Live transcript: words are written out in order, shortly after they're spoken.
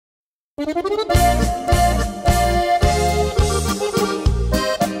Ya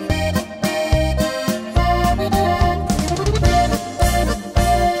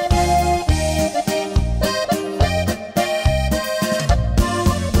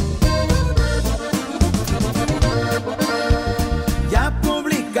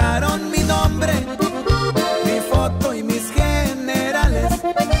publicaron mi nombre, mi foto y mis generales.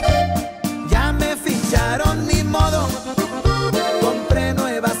 Ya me ficharon ni modo, compré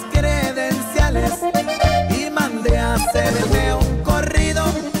nuevas credenciales y mandé a hacerme un corrido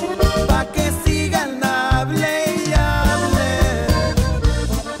pa' que sigan hable y hable.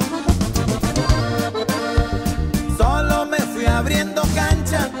 Solo me fui abriendo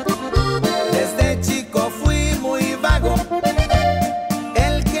cancha, desde chico fui muy vago.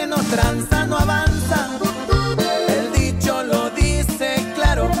 El que no tranza no avanza, el dicho lo dice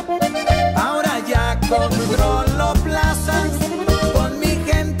claro. Ahora ya controlo plazas con mi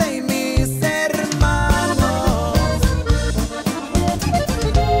gente y mis hermanos.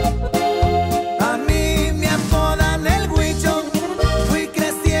 A mí me apodan el huicho, fui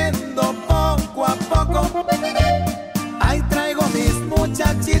creciendo poco a poco. Ahí traigo mis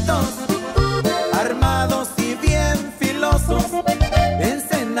muchachitos, armados y bien filosos.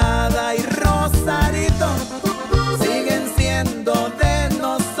 Ensenada y Rosarito siguen siendo de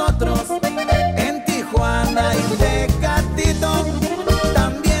nosotros. En Tijuana y Tecatito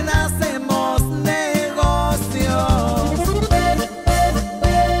también hacemos negocios.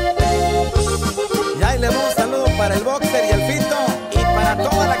 Y ahí le va un saludo para el boxer y el fito y para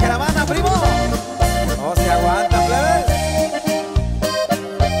toda la caravana, primo. No se aguanta, plebes.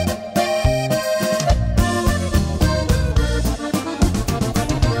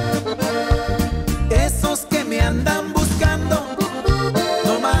 Esos que me andan buscando,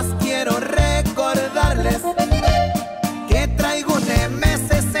 nomás quiero recordarles que traigo un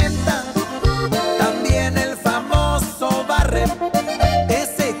M60, también el famoso Barret,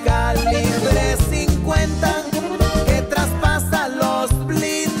 ese calibre 50 que traspasa los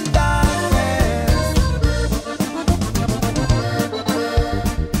blindajes.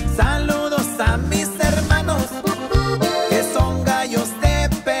 Saludos a mis hermanos que son gallos de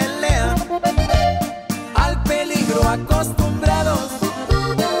pelea, al peligro acostumbrados,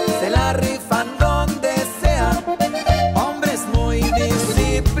 se la rifan donde sea. Hombres muy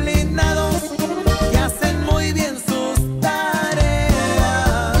disciplinados que hacen muy bien sus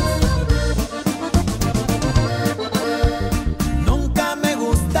tareas. Nunca me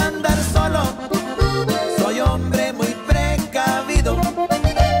gusta andar solo, soy hombre muy precavido.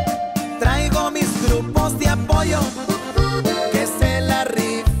 Traigo mis grupos de apoyo que se la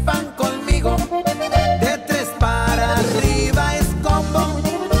rifan conmigo. De 3 para arriba es combo,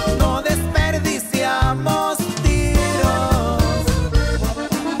 no desperdiciamos tiros.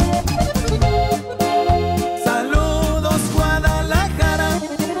 Saludos Guadalajara,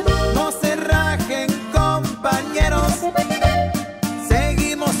 no se rajen compañeros.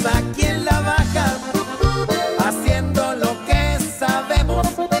 Seguimos aquí en la baja, haciendo lo que sabemos.